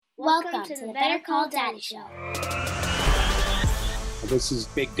Welcome to the Better Call Daddy Show. This is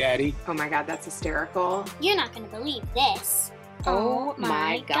Big Daddy. Oh my God, that's hysterical. You're not going to believe this. Oh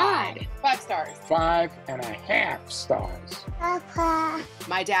my God. 5 stars. 5.5 stars. Papa.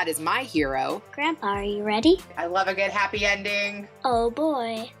 My dad is my hero. Grandpa, are you ready? I love a good happy ending. Oh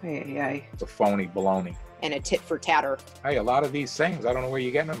boy. Hey. It's a phony baloney. And a tit for tatter. Hey, a lot of these things, I don't know where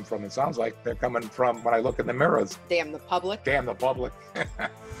you're getting them from. It sounds like they're coming from when I look in the mirrors. Damn the public. Damn the public.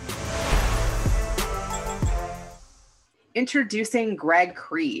 Introducing Greg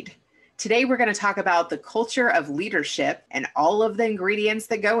Creed. Today we're going to talk about the culture of leadership and all of the ingredients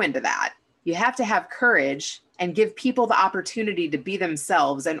that go into that. You have to have courage and give people the opportunity to be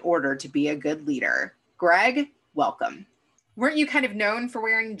themselves in order to be a good leader. Greg, welcome. Weren't you kind of known for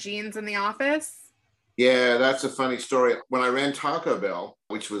wearing jeans in the office? Yeah, that's a funny story. When I ran Taco Bell,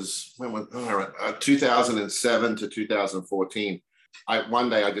 which was 2007 to 2014, one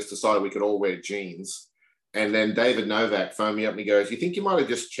day I just decided we could all wear jeans. And then David Novak phoned me up and he goes, "You think you might have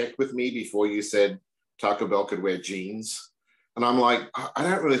just checked with me before you said Taco Bell could wear jeans?" And I'm like, I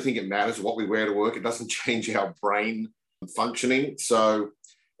don't really think it matters what we wear to work. It doesn't change our brain functioning. So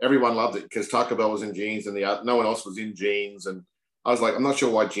everyone loved it because Taco Bell was in jeans and no one else was in jeans. And I was like, I'm not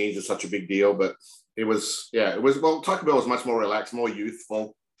sure why jeans are such a big deal, but it was, well, Taco Bell was much more relaxed, more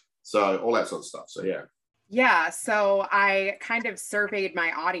youthful. So all that sort of stuff. So yeah. Yeah, so I kind of surveyed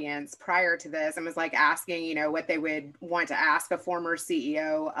my audience prior to this and was like asking, what they would want to ask a former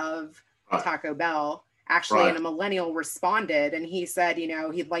CEO of Taco Bell. Actually, and a millennial responded and he said,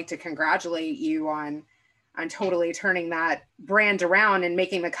 he'd like to congratulate you on totally turning that brand around and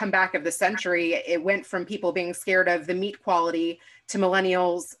making the comeback of the century. It went from people being scared of the meat quality to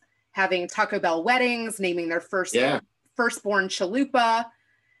millennials having Taco Bell weddings, naming their firstborn chalupa.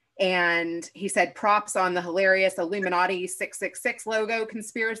 And he said props on the hilarious Illuminati 666 logo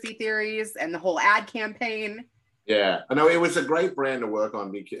conspiracy theories and the whole ad campaign. Yeah, I know it was a great brand to work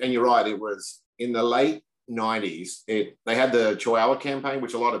on. And you're right, it was in the late 90s. They had the Chihuahua campaign,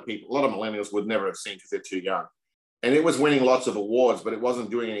 which a lot of millennials would never have seen because they're too young. And it was winning lots of awards, but it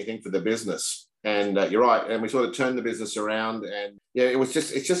wasn't doing anything for the business. And you're right. And we sort of turned the business around. And yeah, it's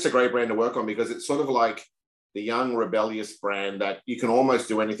just a great brand to work on because it's sort of like the young rebellious brand that you can almost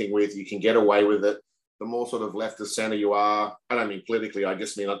do anything with. You can get away with it. The more sort of left of center you are, I don't mean politically, I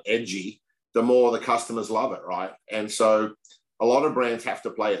just mean like edgy, the more the customers love it, right? And so a lot of brands have to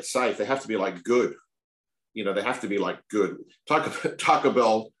play it safe. They have to be like good. They have to be like good. Taco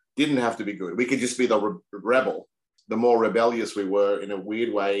Bell didn't have to be good. We could just be the rebel. The more rebellious we were in a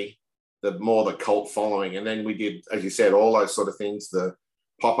weird way, the more the cult following. And then we did, as you said, all those sort of things, the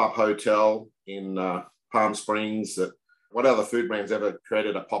pop-up hotel in Palm Springs. What other food brands ever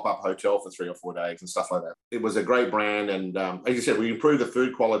created a pop-up hotel for 3 or 4 days and stuff like that? It was a great brand. And as you said, we improved the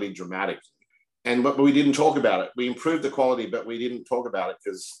food quality dramatically. But we didn't talk about it. We improved the quality, but we didn't talk about it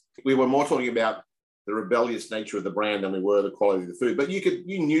because we were more talking about the rebellious nature of the brand than we were the quality of the food. But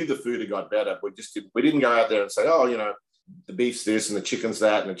you knew the food had got better. We didn't go out there and say, the beef's this and the chicken's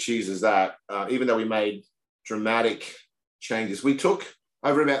that and the cheese is that. Even though we made dramatic changes, we took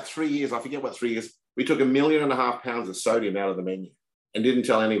over about 3 years, I forget what 3 years, we took 1.5 million pounds of sodium out of the menu and didn't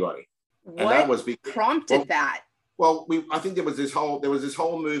tell anybody. What and that was prompted that? Well, I think there was this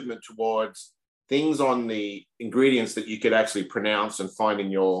whole movement towards things on the ingredients that you could actually pronounce and find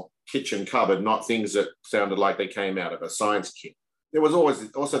in your kitchen cupboard, not things that sounded like they came out of a science kit. There was always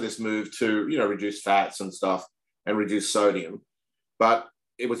also this move to, reduce fats and stuff and reduce sodium. But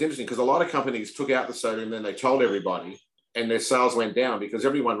it was interesting because a lot of companies took out the sodium, then they told everybody, and their sales went down because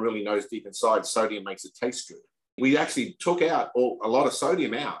everyone really knows deep inside sodium makes it taste good. We actually took out a lot of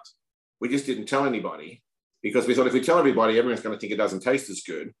sodium out. We just didn't tell anybody because we thought if we tell everybody, everyone's going to think it doesn't taste as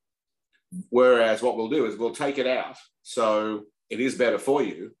good. Whereas what we'll do is we'll take it out. So it is better for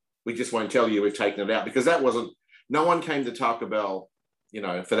you. We just won't tell you we've taken it out because no one came to Taco Bell,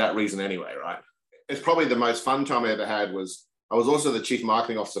 for that reason anyway, right? It's probably the most fun time I ever had I was also the chief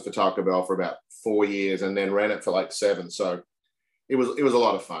marketing officer for Taco Bell for about 4 years and then ran it for like 7. So it was a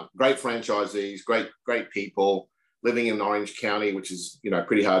lot of fun. Great franchisees, great people living in Orange County, which is,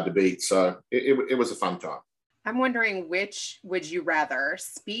 pretty hard to beat. So it was a fun time. I'm wondering, which would you rather,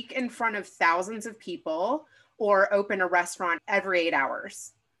 speak in front of thousands of people or open a restaurant every 8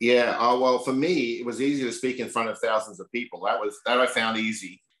 hours? Yeah, well, for me, it was easy to speak in front of thousands of people. That I found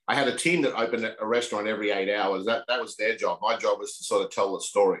easy. I had a team that opened a restaurant every 8 hours. That was their job. My job was to sort of tell the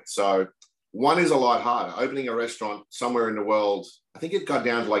story. So One is a lot harder. Opening a restaurant somewhere in the world, I think it got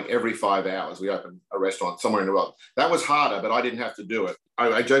down to like every 5 hours we opened a restaurant somewhere in the world. That was harder, but I didn't have to do it.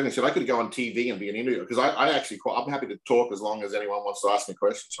 I jokingly said I could go on TV and be an interviewer because I'm happy to talk as long as anyone wants to ask me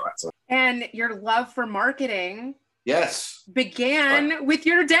questions, right? So. And your love for marketing began with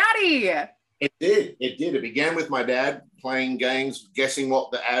your daddy. It did. It began with my dad playing games, guessing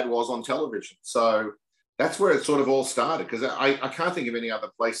what the ad was on television. So that's where it sort of all started, because I can't think of any other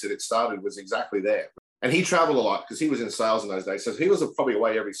place that it started was exactly there. And he traveled a lot because he was in sales in those days. So he was probably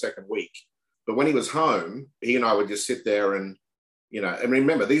away every second week. But when he was home, he and I would just sit there and, and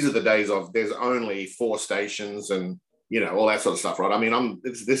remember, these are the days of there's only 4 stations and, all that sort of stuff, right? I mean,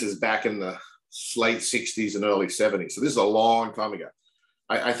 this is back in the late 60s and early 70s. So this is a long time ago.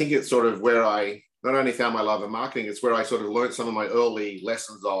 I think it's sort of where I not only found my love of marketing, it's where I sort of learned some of my early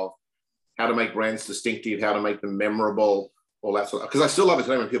lessons of how to make brands distinctive, how to make them memorable, all that sort of, because I still love it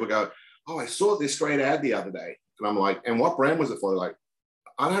today when people go, oh, I saw this great ad the other day. And I'm like, and what brand was it for? They're like,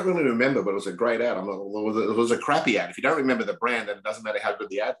 I don't really remember, but it was a great ad. I'm like, well, it was a crappy ad. If you don't remember the brand, then it doesn't matter how good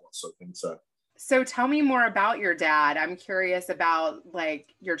the ad was. So tell me more about your dad. I'm curious about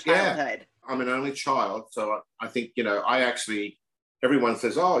like your childhood. Yeah, I'm an only child. So I think, everyone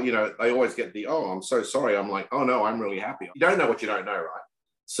says, oh, they always get I'm so sorry. I'm like, oh no, I'm really happy. You don't know what you don't know, right?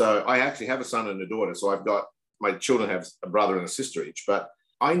 So I actually have a son and a daughter. So my children have a brother and a sister each, but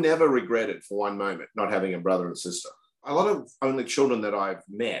I never regretted for one moment not having a brother and sister. A lot of only children that I've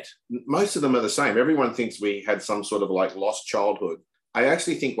met, most of them are the same. Everyone thinks we had some sort of like lost childhood. I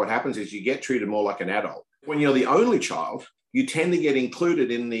actually think what happens is you get treated more like an adult. When you're the only child, you tend to get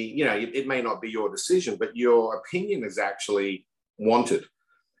included in the, it may not be your decision, but your opinion is actually wanted.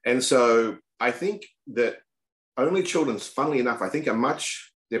 And so I think that only children, funnily enough, I think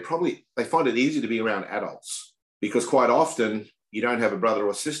they find it easy to be around adults because quite often you don't have a brother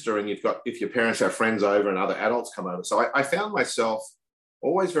or sister and if your parents have friends over and other adults come over. So I found myself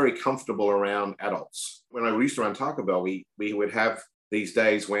always very comfortable around adults. When I used to run Taco Bell, we would have these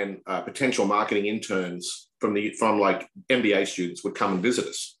days when potential marketing interns from like MBA students would come and visit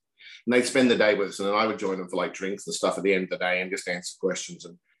us. And they'd spend the day with us, and then I would join them for like drinks and stuff at the end of the day and just answer questions.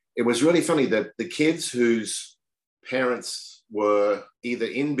 And it was really funny that the kids whose parents were either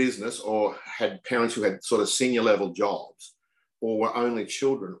in business or had parents who had sort of senior level jobs or were only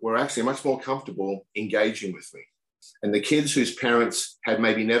children were actually much more comfortable engaging with me. And the kids whose parents had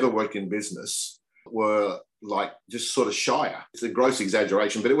maybe never worked in business were like just sort of shyer. It's a gross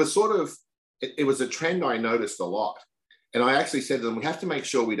exaggeration, but it was sort of, it was a trend I noticed a lot. And I actually said to them, we have to make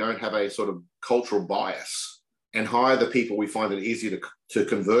sure we don't have a sort of cultural bias and hire the people we find it easier to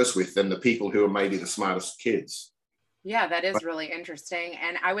converse with than the people who are maybe the smartest kids. Yeah, that is really interesting.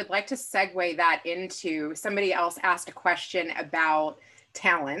 And I would like to segue that into somebody else asked a question about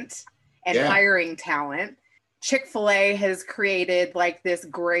talent and hiring talent. Chick-fil-A has created like this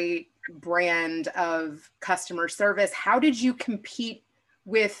great brand of customer service. How did you compete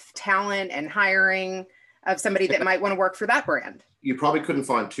with talent and hiring of somebody that might want to work for that brand? You probably couldn't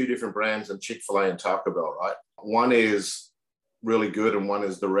find 2 different brands than Chick-fil-A and Taco Bell, right? One is really good and one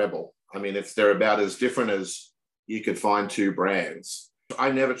is the rebel. I mean, they're about as different as you could find 2 brands.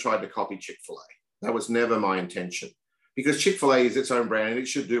 I never tried to copy Chick-fil-A. That was never my intention because Chick-fil-A is its own brand and it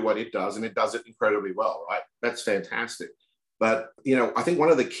should do what it does and it does it incredibly well, right? That's fantastic. But, I think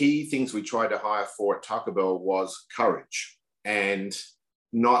one of the key things we tried to hire for at Taco Bell was courage and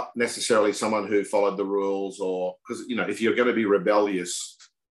not necessarily someone who followed the rules or because, if you're going to be rebellious,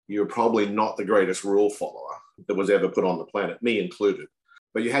 you're probably not the greatest rule follower that was ever put on the planet, me included.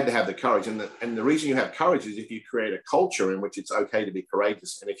 But you had to have the courage. And the reason you have courage is if you create a culture in which it's okay to be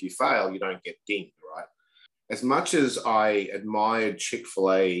courageous. And if you fail, you don't get dinged, right? As much as I admired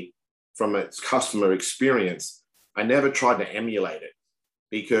Chick-fil-A from its customer experience, I never tried to emulate it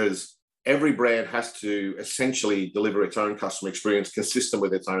because every brand has to essentially deliver its own customer experience consistent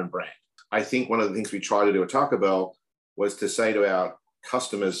with its own brand. I think one of the things we try to do at Taco Bell was to say to our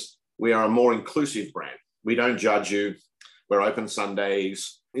customers, we are a more inclusive brand. We don't judge you. We're open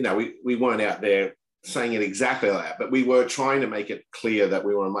Sundays. We weren't out there saying it exactly like that, but we were trying to make it clear that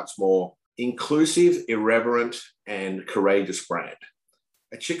we were a much more inclusive, irreverent, and courageous brand.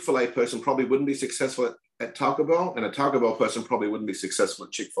 A Chick-fil-A person probably wouldn't be successful at Taco Bell, and a Taco Bell person probably wouldn't be successful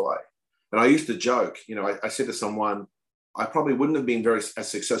at Chick-fil-A. And I used to joke, I said to someone, I probably wouldn't have been as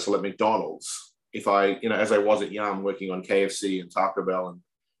successful at McDonald's if I, as I was at Yum working on KFC and Taco Bell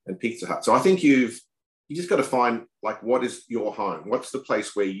and Pizza Hut. So I think you just got to find like, what is your home? What's the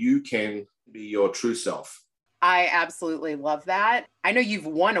place where you can be your true self? I absolutely love that. I know you've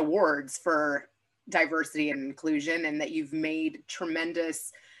won awards for diversity and inclusion and that you've made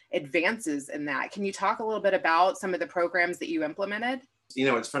tremendous advances in that. Can you talk a little bit about some of the programs that you implemented? You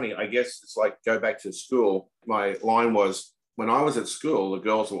know, it's funny. I guess it's like go back to school. My line was, when I was at school, the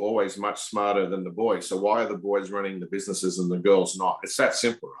girls were always much smarter than the boys. So why are the boys running the businesses and the girls not? It's that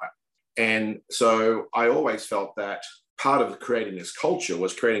simple, right? And so I always felt that part of creating this culture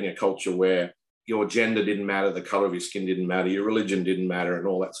was creating a culture where your gender didn't matter, the color of your skin didn't matter, your religion didn't matter, and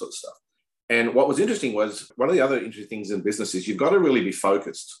all that sort of stuff. And what was interesting was, one of the other interesting things in business is you've got to really be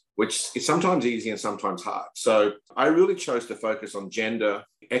focused, which is sometimes easy and sometimes hard. So I really chose to focus on gender,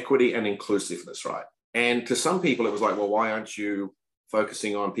 equity, and inclusiveness, right? And to some people, it was like, well, why aren't you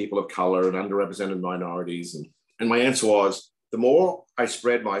focusing on people of color and underrepresented minorities? And my answer was, the more I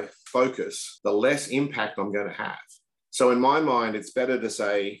spread my focus, the less impact I'm going to have. So in my mind, it's better to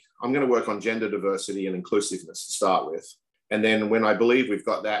say, I'm going to work on gender diversity and inclusiveness to start with. And then when I believe we've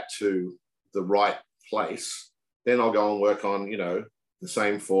got that to the right place, then I'll go and work on, you know, the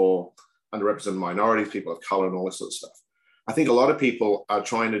same for underrepresented minorities, people of color, and all this sort of stuff. I think a lot of people are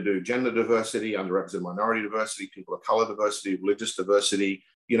trying to do gender diversity, underrepresented minority diversity, people of color diversity, religious diversity,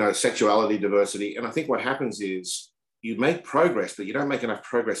 you know, sexuality diversity. And I think what happens is you make progress, but you don't make enough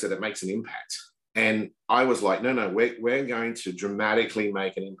progress that it makes an impact. And I was like, no, we're going to dramatically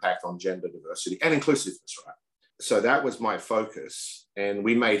make an impact on gender diversity and inclusiveness, right? So that was my focus. And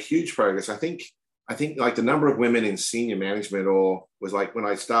we made huge progress. I think like the number of women in senior management was like, when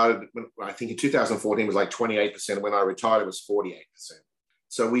I started, I think in 2014 was like 28%. When I retired, it was 48%.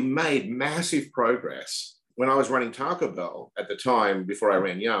 So we made massive progress. When I was running Taco Bell at the time, before I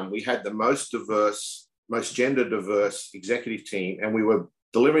ran Yum, we had the most diverse, most gender diverse executive team, and we were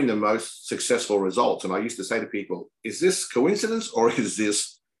delivering the most successful results. And I used to say to people, is this coincidence or is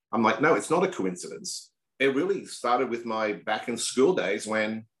this, I'm like, no, it's not a coincidence. It really started with my back in school days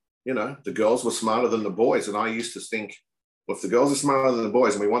when, you know, the girls were smarter than the boys. And I used to think, well, if the girls are smarter than the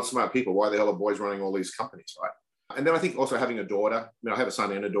boys and we want smart people, why the hell are boys running all these companies, right? And then I think also having a daughter, I mean, I have a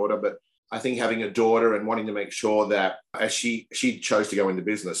son and a daughter, but I think having a daughter and wanting to make sure that, as she chose to go into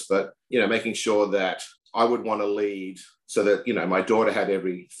business, but, you know, making sure that I would want to lead so that, you know, my daughter had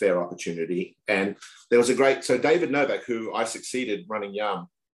every fair opportunity. And there was so David Novak, who I succeeded running Yum,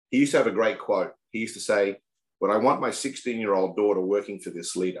 he used to have a great quote. He used to say, "But I want my 16-year-old daughter working for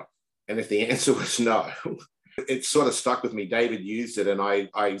this leader." And if the answer was no, it sort of stuck with me. David used it. And I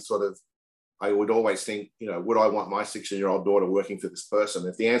would always think, you know, would I want my 16-year-old daughter working for this person?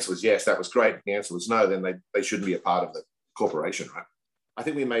 If the answer was yes, that was great. If the answer was no, then they shouldn't be a part of the corporation, right? I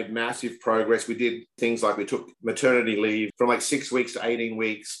think we made massive progress. We did things like we took maternity leave from like 6 weeks to 18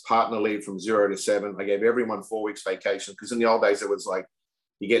 weeks, partner leave from 0 to 7. I gave everyone 4 weeks vacation, because in the old days, it was like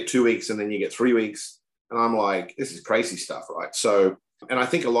you get 2 weeks and then you get 3 weeks. And I'm like, this is crazy stuff, right? So, and I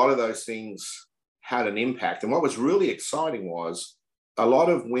think a lot of those things had an impact. And what was really exciting was a lot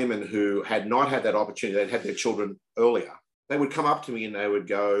of women who had not had that opportunity, they'd had their children earlier, they would come up to me and they would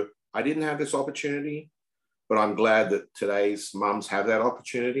go, I didn't have this opportunity, but I'm glad that today's mums have that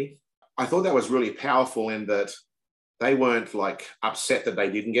opportunity. I thought that was really powerful in that they weren't like upset that they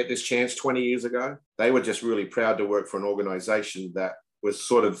didn't get this chance 20 years ago. They were just really proud to work for an organization that was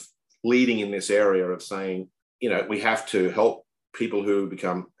sort of leading in this area of saying, you know, we have to help people who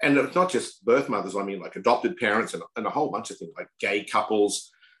become, and it's not just birth mothers, I mean like adopted parents and a whole bunch of things like gay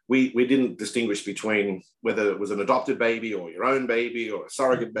couples. We didn't distinguish between whether it was an adopted baby or your own baby or a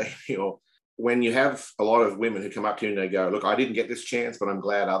surrogate baby. Or when you have a lot of women who come up to you and they go, look, I didn't get this chance, but I'm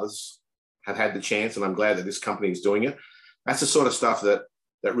glad others have had the chance, and I'm glad that this company is doing it. That's the sort of stuff that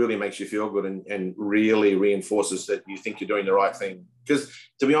really makes you feel good and really reinforces that you think you're doing the right thing. Because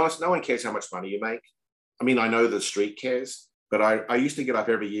to be honest, no one cares how much money you make. I mean, I know the street cares, but I used to get up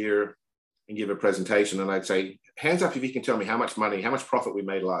every year and give a presentation, and I'd say, hands up if you can tell me how much money, how much profit we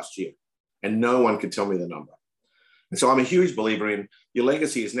made last year. And no one could tell me the number. And so I'm a huge believer in your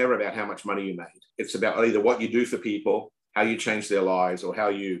legacy is never about how much money you made. It's about either what you do for people, how you change their lives, or how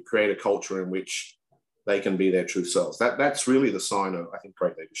you create a culture in which they can be their true selves. That's really the sign of, I think,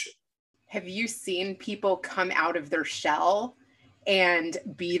 great leadership. Have you seen people come out of their shell and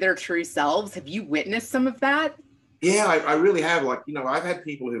be their true selves? Have you witnessed some of that? Yeah, I really have. Like, you know, I've had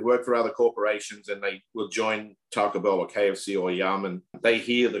people who work for other corporations and they will join Taco Bell or KFC or Yum, and they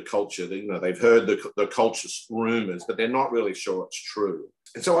hear the culture. You know, they've heard the culture rumors, but they're not really sure it's true.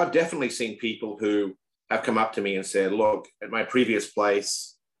 And so I've definitely seen people who have come up to me and said, look, at my previous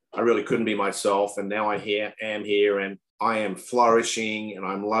place, I really couldn't be myself. And now am here and I am flourishing and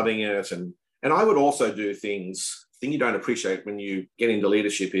I'm loving it. And I would also do things. The thing you don't appreciate when you get into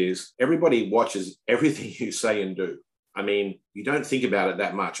leadership is everybody watches everything you say and do. I mean, you don't think about it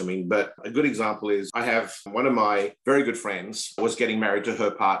that much. I mean, but a good example is I have one of my very good friends was getting married to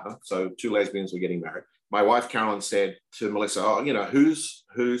her partner. So 2 lesbians were getting married. My wife, Carolyn, said to Melissa, oh, you know, who's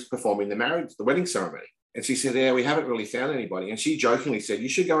performing the wedding ceremony? And she said, yeah, we haven't really found anybody. And she jokingly said, you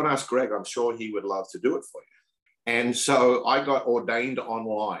should go and ask Greg. I'm sure he would love to do it for you. And so I got ordained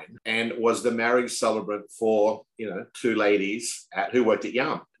online and was the marriage celebrant for, 2 ladies who worked at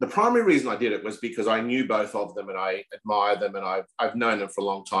Yum. The primary reason I did it was because I knew both of them and I admire them and I've known them for a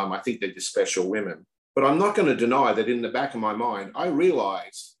long time. I think they're just special women. But I'm not going to deny that in the back of my mind, I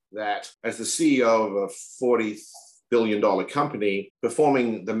realized that as the CEO of a $40 billion company,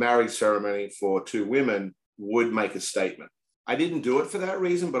 performing the marriage ceremony for 2 women would make a statement. I didn't do it for that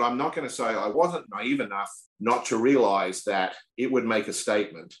reason, but I'm not going to say I wasn't naive enough not to realize that it would make a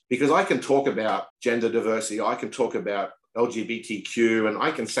statement, because I can talk about gender diversity, I can talk about LGBTQ, and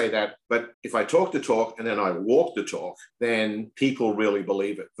I can say that, but if I talk the talk and then I walk the talk, then people really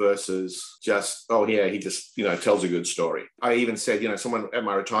believe it versus just, oh yeah, he just, tells a good story. I even said, someone at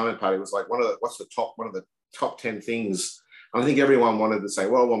my retirement party was like, one of the top 10 things. I think everyone wanted to say,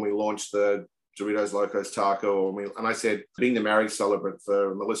 well, when we launched the Doritos Locos Taco, and I said, being the marriage celebrant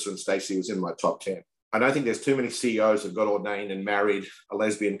for Melissa and Stacey was in my top 10. I don't think there's too many CEOs who've got ordained and married a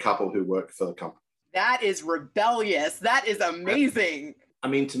lesbian couple who work for the company. That is rebellious. That is amazing. I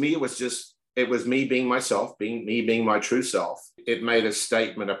mean, to me, it was me being myself, being my true self. It made a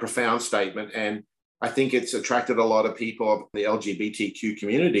statement, a profound statement. And I think it's attracted a lot of people of the LGBTQ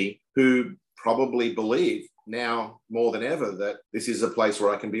community who probably believe now more than ever that this is a place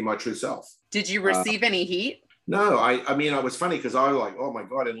where I can be my true self. Did you receive any heat? No, I mean, it was funny because I was like, oh my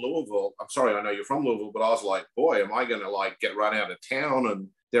God, in Louisville, I'm sorry, I know you're from Louisville, but I was like, boy, am I going to get run out of town? And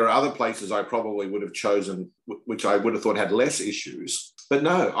there are other places I probably would have chosen, which I would have thought had less issues. But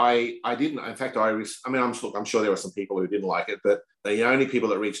no, I didn't. In fact, I'm sure there were some people who didn't like it, but the only people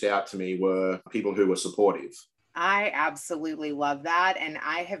that reached out to me were people who were supportive. I absolutely love that. And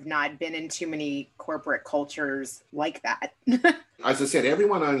I have not been in too many corporate cultures like that. As I said,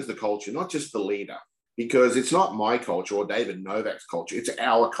 everyone owns the culture, not just the leader, because it's not my culture or David Novak's culture. It's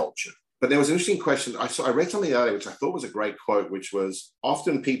our culture. But there was an interesting question. I read something the other day, which I thought was a great quote, which was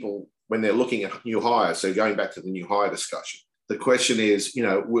often people, when they're looking at new hires, so going back to the new hire discussion, the question is,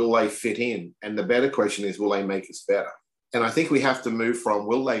 will they fit in? And the better question is, will they make us better? And I think we have to move from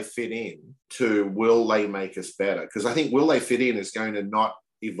will they fit in to will they make us better? Because I think will they fit in is going to not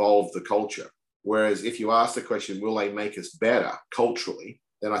evolve the culture. Whereas if you ask the question, will they make us better culturally,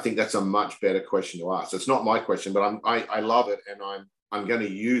 then I think that's a much better question to ask. It's not my question, but I love it. And I'm going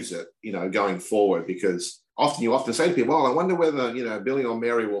to use it, going forward, because you often say to people, well, I wonder whether, Billy or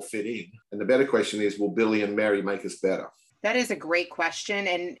Mary will fit in. And the better question is, will Billy and Mary make us better? That is a great question.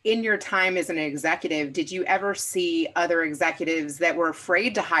 And in your time as an executive, did you ever see other executives that were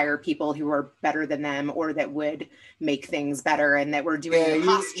afraid to hire people who were better than them or that would make things better and that were doing the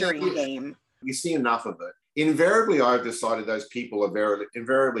posturing game? You see enough of it. Invariably, I've decided those people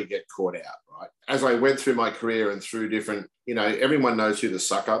invariably get caught out, right? As I went through my career and through different, everyone knows who the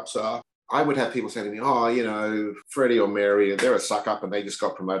suck-ups are. I would have people say to me, oh, Freddie or Mary, they're a suck-up and they just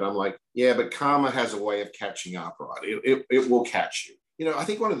got promoted. I'm like, yeah, but karma has a way of catching up, right? It will catch you. I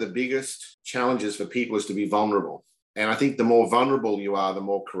think one of the biggest challenges for people is to be vulnerable. And I think the more vulnerable you are, the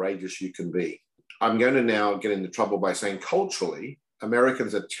more courageous you can be. I'm going to now get into trouble by saying culturally,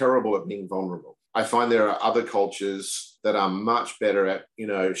 Americans are terrible at being vulnerable. I find there are other cultures that are much better at,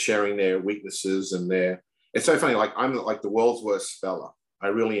 sharing their weaknesses and it's so funny. Like I'm like the world's worst speller. I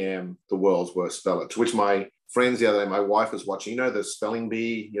really am the world's worst speller, to which my friends the other day, my wife was watching, the spelling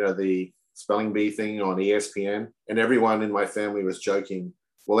bee, the spelling bee thing on ESPN. And everyone in my family was joking,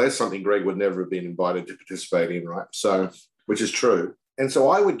 well, there's something Greg would never have been invited to participate in, right? So, which is true. And so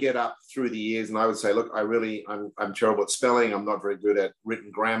I would get up through the years and I would say, look, I'm terrible at spelling. I'm not very good at written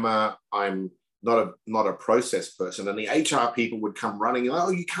grammar. I'm not a process person. And the HR people would come running,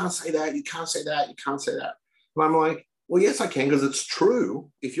 oh, you can't say that. You can't say that. You can't say that. And I'm like, well, yes, I can, because it's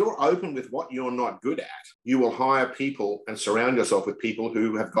true. If you're open with what you're not good at, you will hire people and surround yourself with people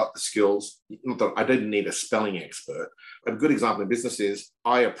who have got the skills. Not that I didn't need a spelling expert. A good example in business is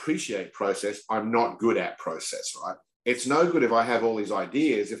I appreciate process. I'm not good at process, right? It's no good if I have all these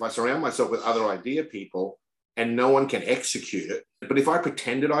ideas, if I surround myself with other idea people and no one can execute it. But if I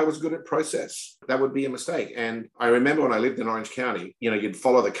pretended I was good at process, that would be a mistake. And I remember when I lived in Orange County, you'd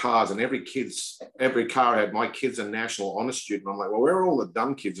follow the cars and every car had my kid's a national honor student. I'm like, well, where are all the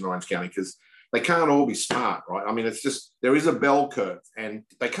dumb kids in Orange County? Because they can't all be smart, right? I mean, it's just, there is a bell curve and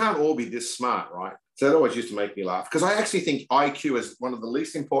they can't all be this smart, right? So that always used to make me laugh because I actually think IQ is one of the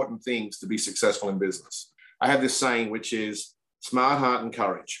least important things to be successful in business. I have this saying, which is smart, heart, and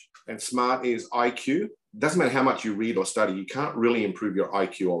courage. And smart is IQ. It doesn't matter how much you read or study, you can't really improve your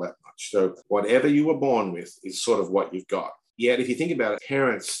IQ all that much. So whatever you were born with is sort of what you've got. Yet if you think about it,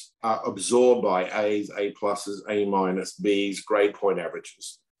 parents are absorbed by A's, A pluses, A minus, B's, grade point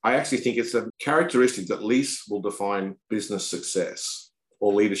averages. I actually think it's a characteristic that least will define business success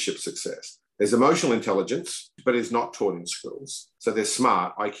or leadership success. There's emotional intelligence, but it's not taught in schools. So there's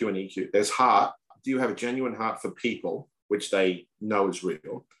smart, IQ and EQ. There's heart. Do you have a genuine heart for people, which they know is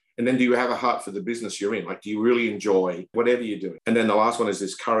real? And then do you have a heart for the business you're in? Like, do you really enjoy whatever you're doing? And then the last one is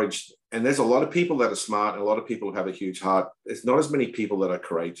this courage. And there's a lot of people that are smart and a lot of people who have a huge heart. There's not as many people that are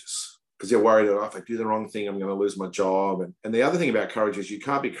courageous because they're worried that, oh, if I do the wrong thing, I'm going to lose my job. And the other thing about courage is you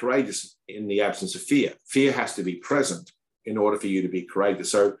can't be courageous in the absence of fear. Fear has to be present in order for you to be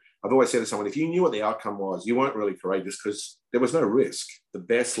courageous. So I've always said to someone, if you knew what the outcome was, you weren't really courageous because there was no risk. The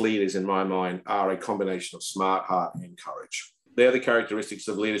best leaders, in my mind, are a combination of smart, heart, and courage. They're the characteristics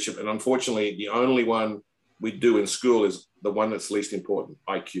of leadership. And unfortunately, the only one we do in school is the one that's least important,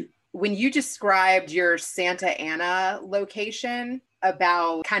 IQ. When you described your Santa Ana location,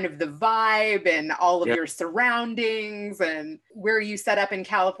 about kind of the vibe and all of your surroundings and where you set up in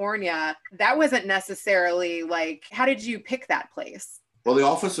California, that wasn't necessarily like, how did you pick that place? Well, the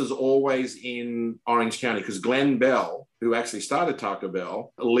office is always in Orange County because Glenn Bell, who actually started Taco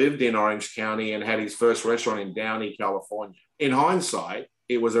Bell, lived in Orange County and had his first restaurant in Downey, California. In hindsight,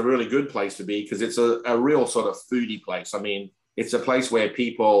 it was a really good place to be because it's a real sort of foodie place. I mean, it's a place where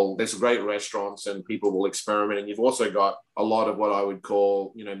there's great restaurants and people will experiment. And you've also got a lot of what I would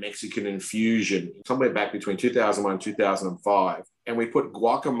call, Mexican infusion, somewhere back between 2001 and 2005. And we put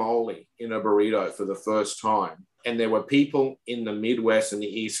guacamole in a burrito for the first time. And there were people in the Midwest and the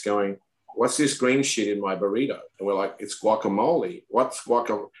East going, what's this green shit in my burrito? And we're like, it's guacamole. What's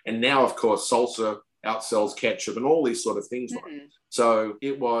guacamole? And now, of course, salsa outsells ketchup and all these sort of things. Mm-hmm. So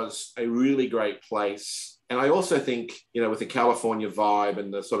it was a really great place. And I also think, with the California vibe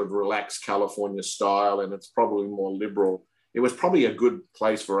and the sort of relaxed California style, and it's probably more liberal, it was probably a good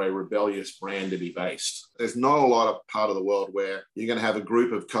place for a rebellious brand to be based. There's not a lot of part of the world where you're going to have a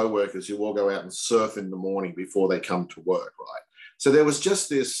group of co-workers who all go out and surf in the morning before they come to work, right? So there was just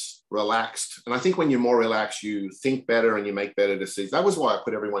this relaxed, and I think when you're more relaxed, you think better and you make better decisions. That was why I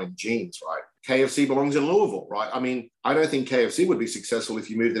put everyone in jeans, right? KFC belongs in Louisville, right? I mean, I don't think KFC would be successful if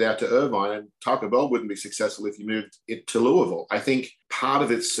you moved it out to Irvine, and Taco Bell wouldn't be successful if you moved it to Louisville. I think part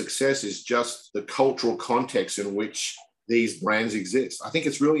of its success is just the cultural context in which these brands exist. I think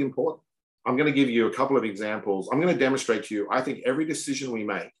it's really important. I'm going to give you a couple of examples. I'm going to demonstrate to you, I think every decision we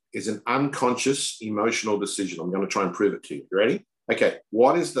make is an unconscious emotional decision. I'm going to try and prove it to you. You ready? Okay.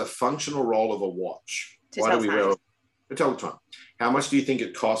 What is the functional role of a watch? Why do we wear it? To tell the time. How much do you think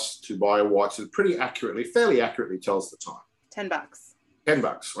it costs to buy a watch that fairly accurately tells the time? $10.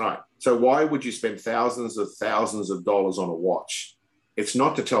 $10, right. So why would you spend thousands of dollars on a watch? It's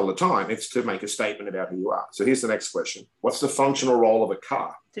not to tell the time, it's to make a statement about who you are. So here's the next question. What's the functional role of a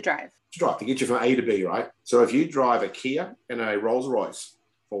car? To drive. To get you from A to B, right? So if you drive a Kia and a Rolls Royce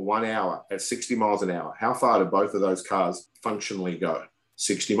for 1 hour at 60 miles an hour, how far do both of those cars functionally go?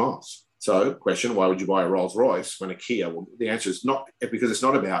 60 miles. So question, why would you buy a Rolls Royce when a Kia? Well, the answer is not, because it's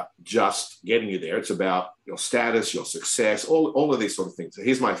not about just getting you there. It's about your status, your success, all of these sort of things. So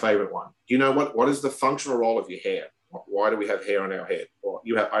here's my favorite one. Do you know what is the functional role of your hair? Why do we have hair on our head? Well,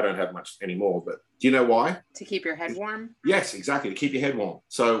 I don't have much anymore, but do you know why? To keep your head warm? Yes, exactly. To keep your head warm.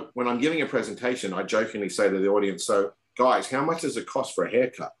 So when I'm giving a presentation, I jokingly say to the audience, so guys, how much does it cost for a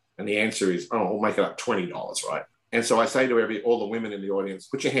haircut? And the answer is, we'll make it up $20, right? And so I say to all the women in the audience,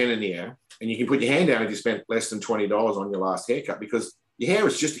 put your hand in the air, and you can put your hand down if you spent less than $20 on your last haircut, because your hair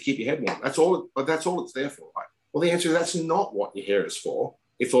is just to keep your head warm. That's all it's there for, right? Well, the answer is that's not what your hair is for.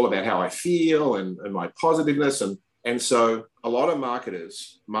 It's all about how I feel and my positiveness. And so a lot of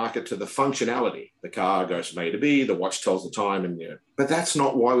marketers market to the functionality. The car goes from A to B, the watch tells the time, but that's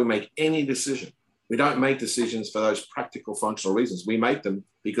not why we make any decision. We don't make decisions for those practical functional reasons. We make them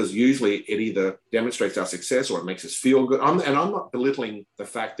because usually it either demonstrates our success or it makes us feel good. And I'm not belittling the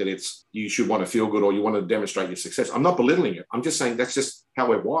fact that you should want to feel good or you want to demonstrate your success. I'm not belittling it. I'm just saying that's just how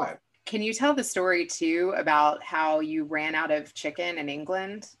we're wired. Can you tell the story too about how you ran out of chicken in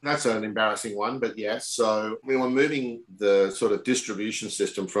England? That's an embarrassing one, but yes. So we were moving the sort of distribution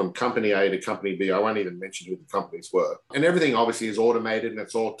system from company A to company B. I won't even mention who the companies were. And everything obviously is automated and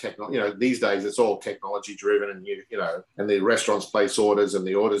it's all technology. These days it's all technology driven and and the restaurants place orders and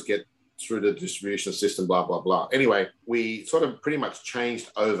the orders get through the distribution system, blah, blah, blah. Anyway, we sort of pretty much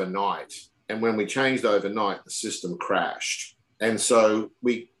changed overnight. And when we changed overnight, the system crashed. And so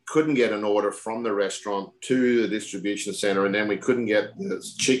we couldn't get an order from the restaurant to the distribution center, and then we couldn't get the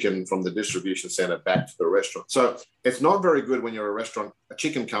chicken from the distribution center back to the restaurant. So it's not very good when you're a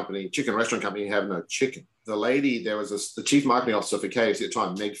chicken restaurant company, you have no chicken. The lady, the chief marketing officer for KFC at the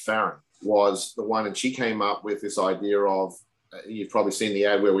time, Meg Farron, was the one, and she came up with this idea of, you've probably seen the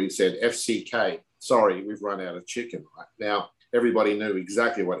ad where we said FCK, sorry, we've run out of chicken. Right now, everybody knew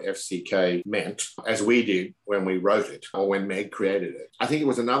exactly what FCK meant, as we did when we wrote it or when Meg created it. I think it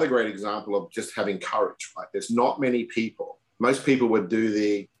was another great example of just having courage, right? There's not many people. Most people would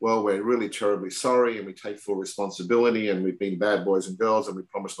do we're really terribly sorry and we take full responsibility and we've been bad boys and girls and we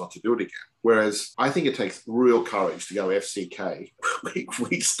promise not to do it again. Whereas I think it takes real courage to go FCK.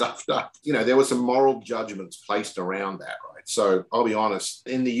 we stuffed up. There were some moral judgments placed around that, right? So I'll be honest,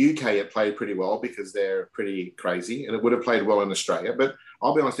 in the UK, it played pretty well because they're pretty crazy, and it would have played well in Australia. But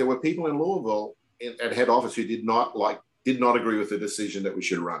I'll be honest, there were people in Louisville at head office who did not agree with the decision that we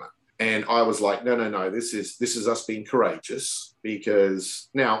should run it. And I was like, no, this is us being courageous, because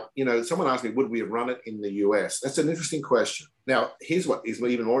now, someone asked me, would we have run it in the US? That's an interesting question. Now, here's what is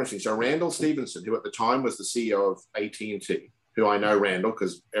even more interesting. So Randall Stevenson, who at the time was the CEO of AT&T, who I know Randall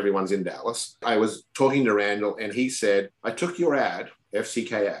because everyone's in Dallas. I was talking to Randall and he said, I took your ad,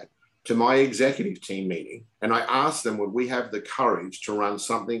 FCK ad, to my executive team meeting. And I asked them, would we have the courage to run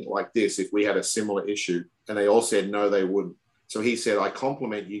something like this if we had a similar issue? And they all said, no, they wouldn't. So he said, I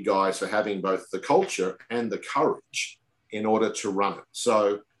compliment you guys for having both the culture and the courage in order to run it.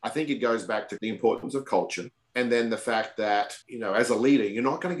 So I think it goes back to the importance of culture. And then the fact that, as a leader, you're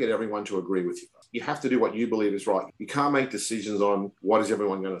not going to get everyone to agree with you. You have to do what you believe is right. You can't make decisions on what is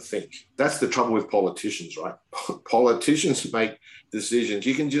everyone going to think. That's the trouble with politicians, right? Politicians make decisions.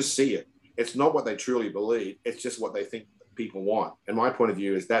 You can just see it. It's not what they truly believe. It's just what they think people want. And my point of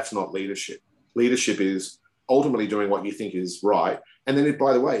view is that's not leadership. Leadership is ultimately doing what you think is right. And then,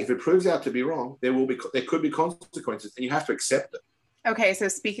 by the way, if it proves out to be wrong, there could be consequences, and you have to accept it. Okay, so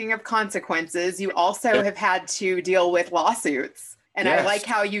speaking of consequences, you also have had to deal with lawsuits. And yes. I like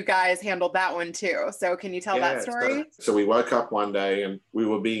how you guys handled that one too. So can you tell that story? So we woke up one day and we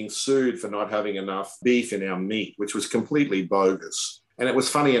were being sued for not having enough beef in our meat, which was completely bogus. And it was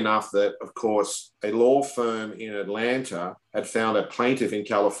funny enough that, of course, a law firm in Atlanta had found a plaintiff in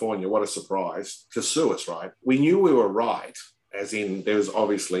California, what a surprise, to sue us, right? We knew we were right. As in, there's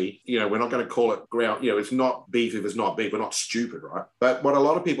obviously, we're not going to call it ground, it's not beef if it's not beef. We're not stupid, right? But what a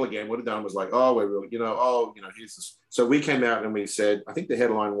lot of people, again, would have done was like, oh, we're really, here's this. So we came out and we said, I think the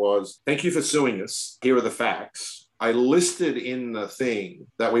headline was, thank you for suing us. Here are the facts. I listed in the thing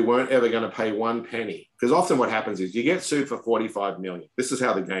that we weren't ever going to pay 1 penny. Because often what happens is you get sued for $45 million. This is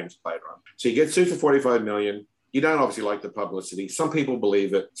how the game's played, right? So you get sued for $45 million. You don't obviously like the publicity. Some people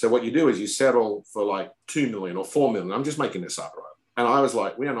believe it. So what you do is you settle for like $2 million or $4 million. I'm just making this up, right? And I was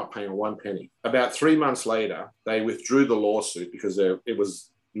like, we are not paying 1 penny. About 3 months later, they withdrew the lawsuit because it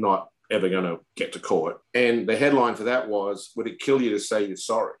was not ever going to get to court. And the headline for that was, would it kill you to say you're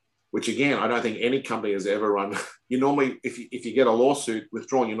sorry? Which again, I don't think any company has ever run. You normally, if you get a lawsuit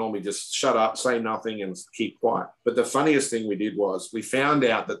withdrawn, you normally just shut up, say nothing and keep quiet. But the funniest thing we did was we found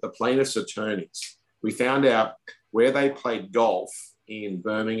out that the plaintiff's attorneys, we found out where they played golf in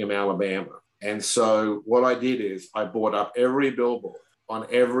Birmingham, Alabama. And so what I did is I bought up every billboard on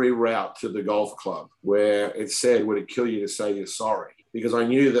every route to the golf club where it said, would it kill you to say you're sorry? Because I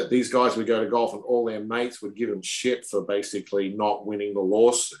knew that these guys would go to golf and all their mates would give them shit for basically not winning the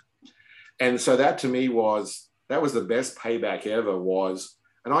lawsuit. And so that to me was the best payback ever was,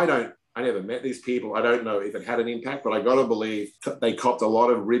 and I never met these people. I don't know if it had an impact, but I got to believe they copped a lot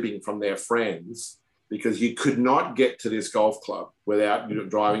of ribbing from their friends, because you could not get to this golf club without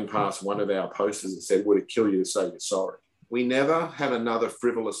driving past one of our posters that said, would it kill you to say you're sorry? We never had another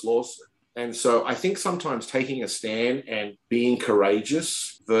frivolous lawsuit. And so I think sometimes taking a stand and being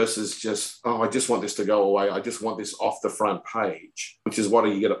courageous versus just, I just want this to go away. I just want this off the front page, which is what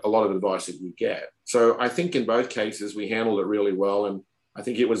you get a lot of advice that you get. So I think in both cases, we handled it really well. And I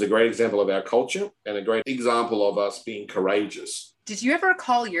think it was a great example of our culture and a great example of us being courageous. Did you ever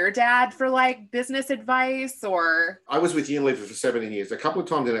call your dad for business advice or? I was with Unilever for 17 years. A couple of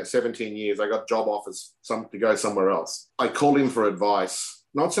times in that 17 years, I got job offers to go somewhere else. I called him for advice.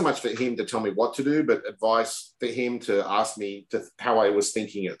 Not so much for him to tell me what to do, but advice for him to ask me how I was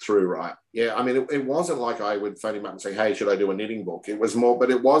thinking it through, right? Yeah, I mean, it wasn't like I would phone him up and say, hey, should I do a knitting book? It was more, but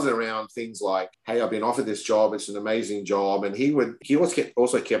it was around things like, hey, I've been offered this job. It's an amazing job. And he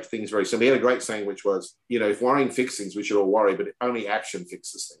also kept things very simple. He had a great saying, which was, if worrying fixes things, we should all worry, but only action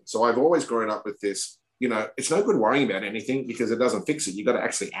fixes things. So I've always grown up with this, it's no good worrying about anything because it doesn't fix it. You've got to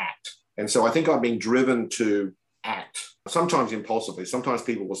actually act. And so I think I've been driven to act. Sometimes impulsively. Sometimes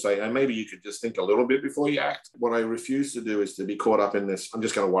people will say, oh, maybe you could just think a little bit before you act. What I refuse to do is to be caught up in this, I'm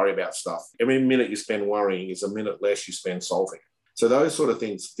just going to worry about stuff. Every minute you spend worrying is a minute less you spend solving. So those sort of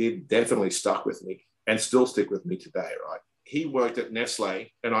things did definitely stuck with me and still stick with me today, right? He worked at Nestle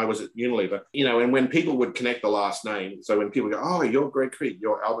and I was at Unilever, and when people would connect the last name, so when people go, oh, you're Greg Creed,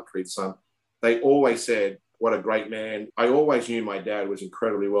 you're Albert Creed's son, they always said, what a great man. I always knew my dad was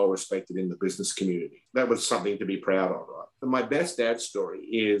incredibly well respected in the business community. That was something to be proud of, right? And my best dad story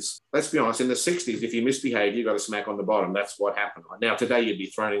is, let's be honest, in the 60s, if you misbehave, you got a smack on the bottom. That's what happened. Right? Now, today you'd be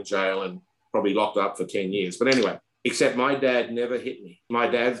thrown in jail and probably locked up for 10 years. But anyway, except my dad never hit me. My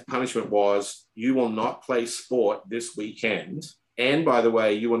dad's punishment was, you will not play sport this weekend. And by the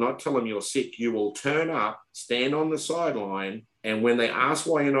way, you will not tell them you're sick. You will turn up, stand on the sideline, and when they ask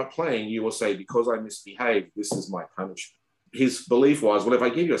why you're not playing, you will say, because I misbehaved, this is my punishment. His belief was, well, if I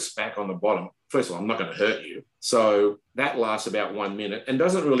give you a smack on the bottom, first of all, I'm not going to hurt you. So that lasts about 1 minute and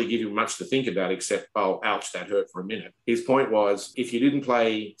doesn't really give you much to think about except, oh, ouch, that hurt for a minute. His point was, if you didn't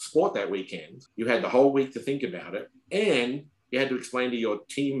play sport that weekend, you had the whole week to think about it. And you had to explain to your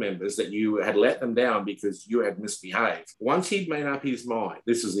team members that you had let them down because you had misbehaved. Once he'd made up his mind,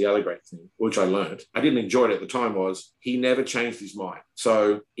 this is the other great thing, which I learned, I didn't enjoy it at the time, was he never changed his mind.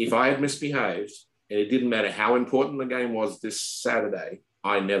 So if I had misbehaved, and it didn't matter how important the game was this Saturday,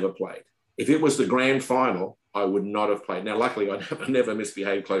 I never played. If it was the grand final, I would not have played. Now, luckily, I never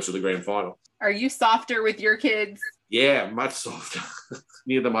misbehaved close to the grand final. Are you softer with your kids? Yeah, much softer.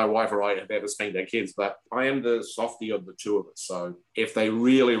 Neither my wife or I have ever spanked our kids, but I am the softy of the two of us. So if they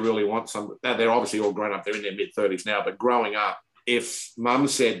really, really want some, they're obviously all grown up. They're in their mid-30s now, but growing up, if mum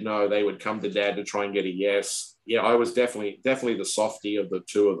said no, they would come to dad to try and get a yes. Yeah, I was definitely the softy of the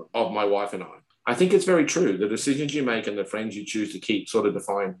two of them, of my wife and I. I think it's very true. The decisions you make and the friends you choose to keep sort of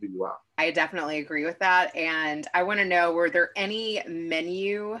define who you are. I definitely agree with that. And I want to know, were there any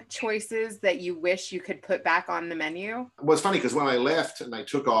menu choices that you wish you could put back on the menu? Well, it's funny because when I left and they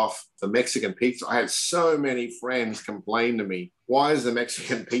took off the Mexican pizza, I had so many friends complain to me, why is the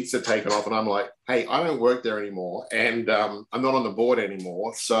Mexican pizza taken off? And I'm like, hey, I don't work there anymore. And I'm not on the board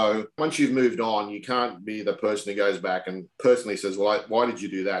anymore. So once you've moved on, you can't be the person who goes back and personally says, well, why did you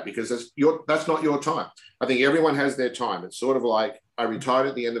do that? Because that's not your time. I think everyone has their time. It's sort of like, I retired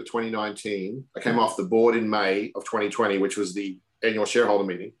at the end of 2019. I came off the board in May of 2020, which was the annual shareholder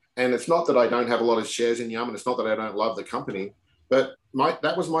meeting. And it's not that I don't have a lot of shares in Yum, and it's not that I don't love the company, but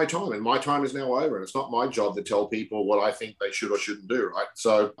that was my time, and my time is now over. And it's not my job to tell people what I think they should or shouldn't do, right?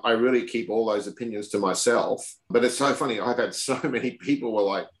 So I really keep all those opinions to myself. But it's so funny. I've had so many people were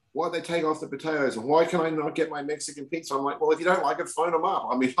like, why'd they take off the potatoes? And why can I not get my Mexican pizza? I'm like, well, if you don't like it, phone them up.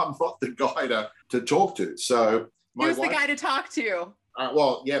 I mean, I'm not the guy to talk to. So who's the guy to talk to?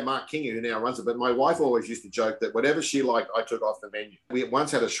 Mark King, who now runs it. But my wife always used to joke that whatever she liked, I took off the menu. We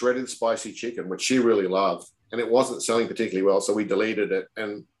once had a shredded spicy chicken, which she really loved, and it wasn't selling particularly well, so we deleted it.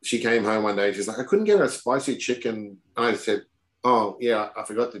 And she came home one day and she's like, I couldn't get a spicy chicken. And I said, oh, yeah, I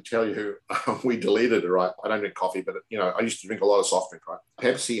forgot to tell you, we deleted it, right? I don't drink coffee, but, I used to drink a lot of soft drink, right?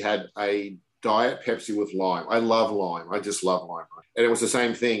 Pepsi had a Diet Pepsi with lime. I love lime. I just love lime. Right? And it was the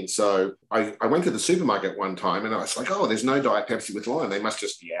same thing. So I went to the supermarket one time and I was like, oh, there's no Diet Pepsi with lime. They must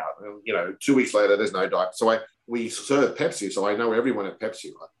just be out. And, 2 weeks later, there's no Diet. So we serve Pepsi. So I know everyone at Pepsi,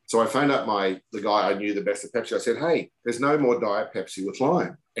 right? So I phoned up the guy I knew the best at Pepsi. I said, hey, there's no more Diet Pepsi with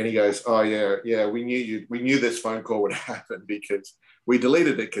lime. And he goes, oh, yeah, we knew this phone call would happen because we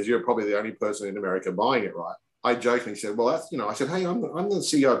deleted it because you're probably the only person in America buying it, right? I jokingly said, well, that's, I said, hey, I'm the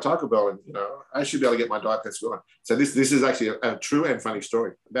CEO of Taco Bell, and, I should be able to get my Diet Pepsi on. So this is actually a true and funny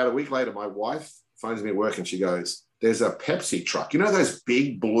story. About a week later, my wife phones me at work and she goes, there's a Pepsi truck. Those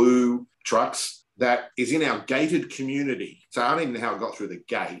big blue trucks that is in our gated community. So I don't even know how it got through the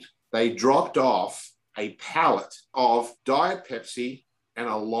gate. They dropped off a pallet of Diet Pepsi and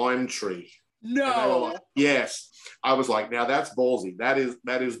a lime tree. No. Yes. I was like, now that's ballsy. That is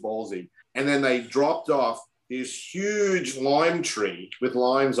ballsy. And then they dropped off this huge lime tree with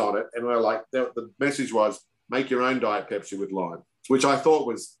limes on it. And we're like, the message was, make your own Diet Pepsi with lime, which I thought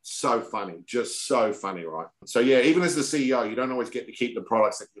was so funny, just so funny, right? So yeah, even as the CEO, you don't always get to keep the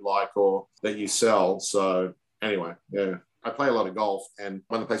products that you like or that you sell. So anyway, yeah. I play a lot of golf, and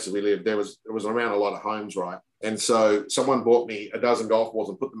one of the places we lived, it was around a lot of homes, right? And so someone bought me a dozen golf balls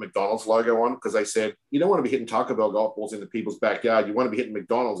and put the McDonald's logo on because they said, you don't want to be hitting Taco Bell golf balls into people's backyard. You want to be hitting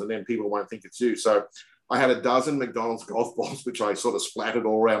McDonald's, and then people won't think it's you. So I had a dozen McDonald's golf balls, which I sort of splattered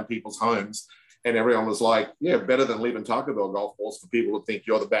all around people's homes. And everyone was like, yeah, better than leaving Taco Bell golf balls for people to think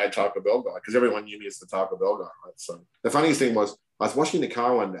you're the bad Taco Bell guy, because everyone knew me as the Taco Bell guy, right? So the funniest thing was I was washing the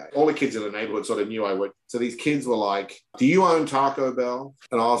car one day. All the kids in the neighborhood sort of knew I would. So these kids were like, do you own Taco Bell?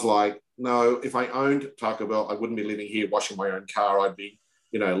 And I was like, no, if I owned Taco Bell, I wouldn't be living here washing my own car. I'd be,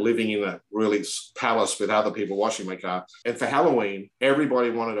 living in a really palace with other people washing my car. And for Halloween, everybody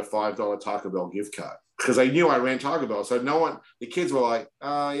wanted a $5 Taco Bell gift card because they knew I ran Taco Bell. So the kids were like,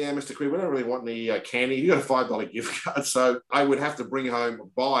 yeah, Mr. Creed, we don't really want any candy. You got a $5 gift card. So I would have to bring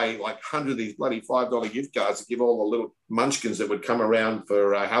home, buy like 100 of these bloody $5 gift cards to give all the little munchkins that would come around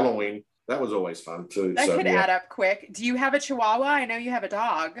for Halloween. That was always fun too. That could add up quick. Do you have a Chihuahua? I know you have a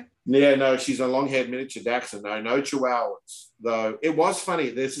dog. Yeah, no, she's a long-haired miniature Dachshund. No Chihuahuas. Though it was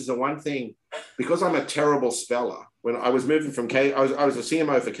funny. This is the one thing, because I'm a terrible speller. When I was moving from I was a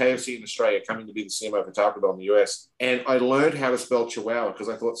CMO for KFC in Australia, coming to be the CMO for Taco Bell in the US, and I learned how to spell Chihuahua because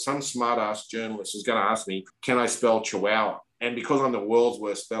I thought some smart-ass journalist is going to ask me, can I spell Chihuahua? And because I'm the world's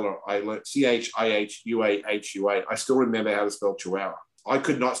worst speller, I learned CHIHUAHUA. I still remember how to spell Chihuahua. I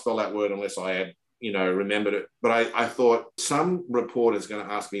could not spell that word unless I had, remembered it. But I thought some reporter's going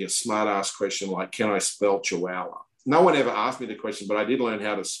to ask me a smart-ass question like, can I spell Chihuahua? No one ever asked me the question, but I did learn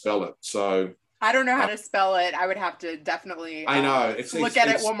how to spell it. So I don't know how to spell it. I would have to definitely I know. Look at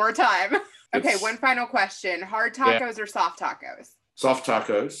it one more time. Okay, one final question. Hard tacos or soft tacos? Soft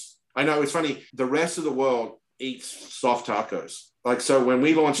tacos. I know, it's funny. The rest of the world eats soft tacos. Like, so when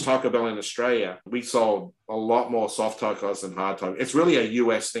we launched Taco Bell in Australia, we sold a lot more soft tacos than hard tacos. It's really a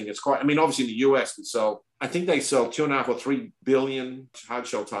US thing. Obviously in the US, I think they sell 2.5 or 3 billion hard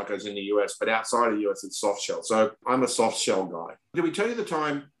shell tacos in the US, but outside of the US, it's soft shell. So I'm a soft shell guy. Did we tell you the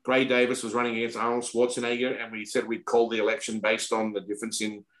time Gray Davis was running against Arnold Schwarzenegger and we said we'd call the election based on the difference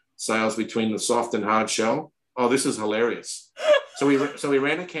in sales between the soft and hard shell? Oh, this is hilarious. So we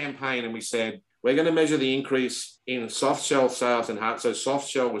ran a campaign and we said, we're going to measure the increase in soft shell sales and hard. So soft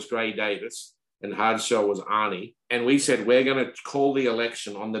shell was Gray Davis and hard shell was Arnie. And we said, we're going to call the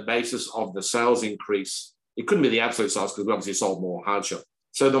election on the basis of the sales increase. It couldn't be the absolute sales because we obviously sold more hard shell.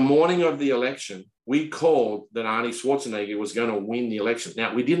 So the morning of the election, we called that Arnie Schwarzenegger was going to win the election.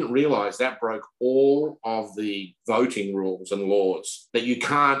 Now, we didn't realize that broke all of the voting rules and laws, that you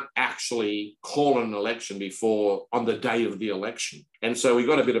can't actually call an election before on the day of the election. And so we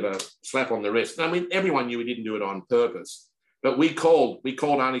got a bit of a slap on the wrist. I mean, everyone knew we didn't do it on purpose, but we called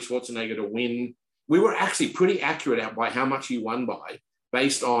Arnie Schwarzenegger to win. We were actually pretty accurate out by how much he won by,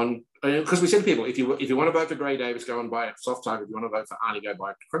 based on, because we said to people, if you want to vote for Gray Davis, go and buy a soft taco. If you want to vote for Arnie, go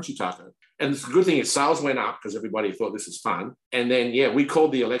buy a crunchy taco. And the good thing is sales went up because everybody thought this was fun. And then, we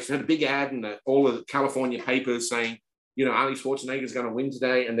called the election, had a big ad in all of the California papers saying, Arnie Schwarzenegger is going to win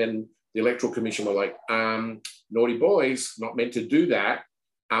today. And then the Electoral Commission were like, naughty boys, not meant to do that.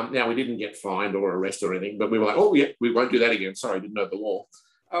 Now, we didn't get fined or arrested or anything, but we were like, oh, yeah, we won't do that again. Sorry, didn't know the law.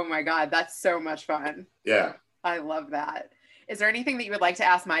 Oh, my God. That's so much fun. Yeah. I love that. Is there anything that you would like to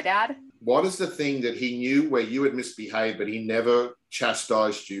ask my dad? What is the thing that he knew where you had misbehaved, but he never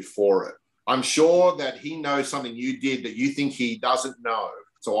chastised you for it? I'm sure that he knows something you did that you think he doesn't know.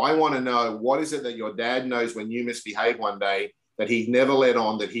 So I want to know, what is it that your dad knows when you misbehaved one day that he never let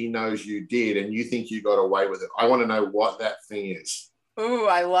on, that he knows you did, and you think you got away with it? I want to know what that thing is. Ooh,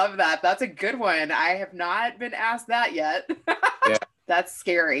 I love that. That's a good one. I have not been asked that yet. Yeah. That's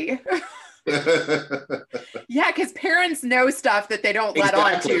scary. Yeah, because parents know stuff that they don't let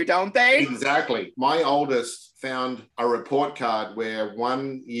on to, don't they? Exactly. My oldest found a report card where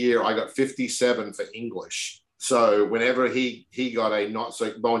one year I got 57 for English. So whenever he got a not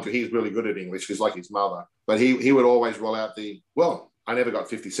so he's really good at English, he's like his mother, but he would always roll out I never got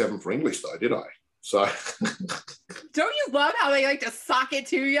 57 for English though, did I? So don't you love how they like to sock it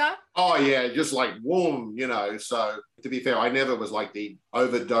to you? Oh yeah, just like whoom, So to be fair, I never was like the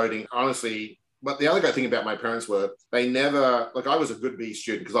overdoting, honestly. But the other great thing about my parents were they never, I was a good B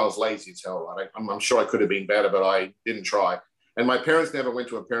student because I was lazy as hell, right? I'm sure I could have been better, but I didn't try. And my parents never went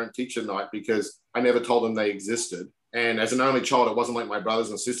to a parent-teacher night because I never told them they existed. And as an only child, it wasn't like my brothers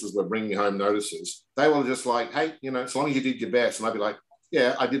and sisters were bringing home notices. They were just like, hey, as long as you did your best. And I'd be like,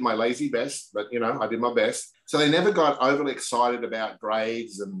 yeah, I did my lazy best, but, I did my best. So they never got overly excited about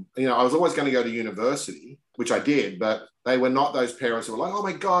grades. And, I was always going to go to university, which I did, but they were not those parents who were like, oh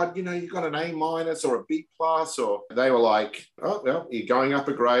my God, you got an A- or a B+, or they were like, oh, well, you're going up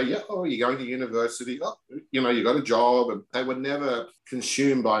a grade. Yeah. Oh, you're going to university. Oh, you got a job. And they were never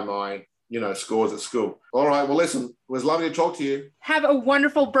consumed by my, scores at school. All right. Well, listen, it was lovely to talk to you. Have a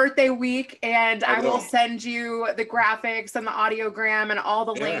wonderful birthday week. And I will send you the graphics and the audiogram and all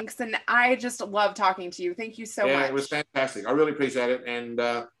the links. And I just love talking to you. Thank you so much. Yeah, it was fantastic. I really appreciate it. And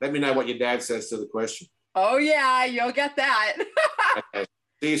let me know what your dad says to the question. Oh, yeah. You'll get that. Okay.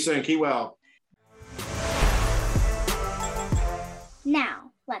 See you soon. Keep well.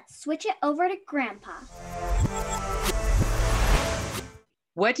 Now, let's switch it over to Grandpa.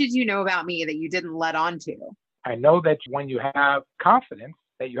 What did you know about me that you didn't let on to? I know that when you have confidence,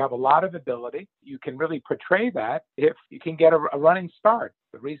 that you have a lot of ability, you can really portray that if you can get a running start.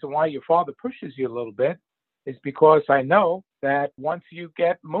 The reason why your father pushes you a little bit is because I know that once you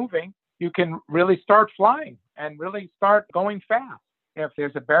get moving, you can really start flying and really start going fast. If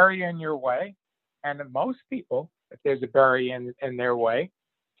there's a barrier in your way, and in most people, if there's a barrier in their way,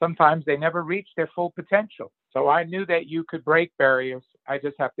 sometimes they never reach their full potential. So I knew that you could break barriers. I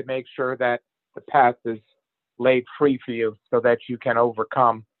just have to make sure that the path is laid free for you so that you can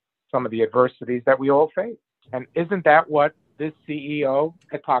overcome some of the adversities that we all face. And isn't that what this CEO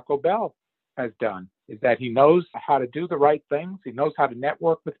at Taco Bell has done? Is that he knows how to do the right things. He knows how to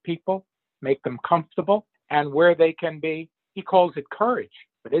network with people, make them comfortable, and where they can be, he calls it courage.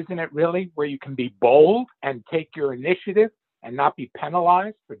 But isn't it really where you can be bold and take your initiative and not be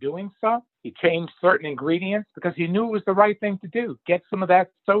penalized for doing so? He changed certain ingredients because he knew it was the right thing to do. Get some of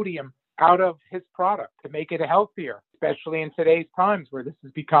that sodium out of his product to make it healthier, especially in today's times where this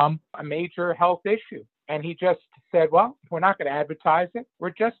has become a major health issue. And he just said, well, we're not going to advertise it.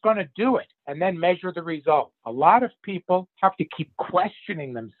 We're just going to do it and then measure the results. A lot of people have to keep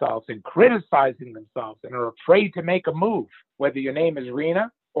questioning themselves and criticizing themselves and are afraid to make a move, whether your name is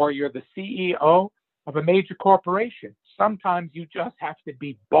Rena or you're the CEO of a major corporation. Sometimes you just have to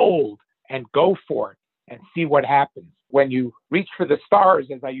be bold and go for it and see what happens. When you reach for the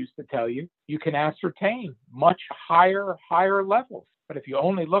stars, as I used to tell you, you can ascertain much higher levels. But if you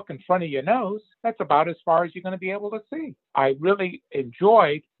only look in front of your nose, that's about as far as you're going to be able to see. I really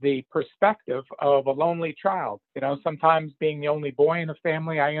enjoyed the perspective of a lonely child. You know, sometimes being the only boy in a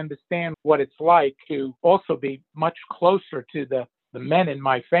family, I understand what it's like to also be much closer to the men in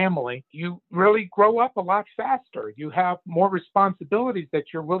my family. You really grow up a lot faster. You have more responsibilities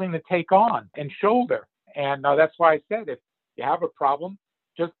that you're willing to take on and shoulder. And that's why I said, if you have a problem,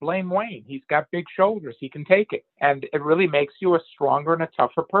 just blame Wayne. He's got big shoulders. He can take it. And it really makes you a stronger and a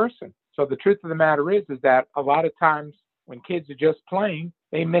tougher person. So the truth of the matter is that a lot of times when kids are just playing,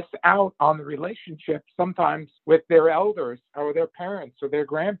 they miss out on the relationship sometimes with their elders or their parents or their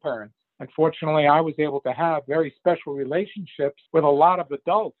grandparents. Unfortunately, I was able to have very special relationships with a lot of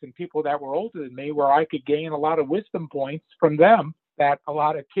adults and people that were older than me where I could gain a lot of wisdom points from them that a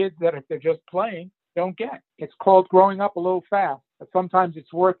lot of kids that if they're just playing don't get. It's called growing up a little fast. But sometimes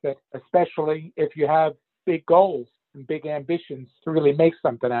it's worth it, especially if you have big goals and big ambitions to really make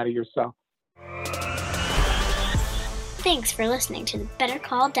something out of yourself. Thanks for listening to the Better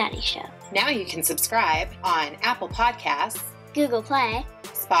Call Daddy Show. Now you can subscribe on Apple Podcasts, Google Play,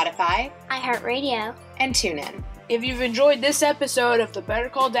 Spotify, iHeartRadio, and TuneIn. If you've enjoyed this episode of the Better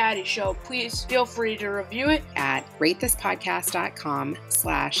Call Daddy Show, please feel free to review it at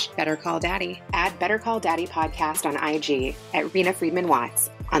ratethispodcast.com/BetterCallDaddy. Add Better Call Daddy Podcast on IG at Rena Friedman Watts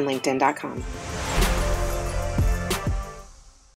on LinkedIn.com.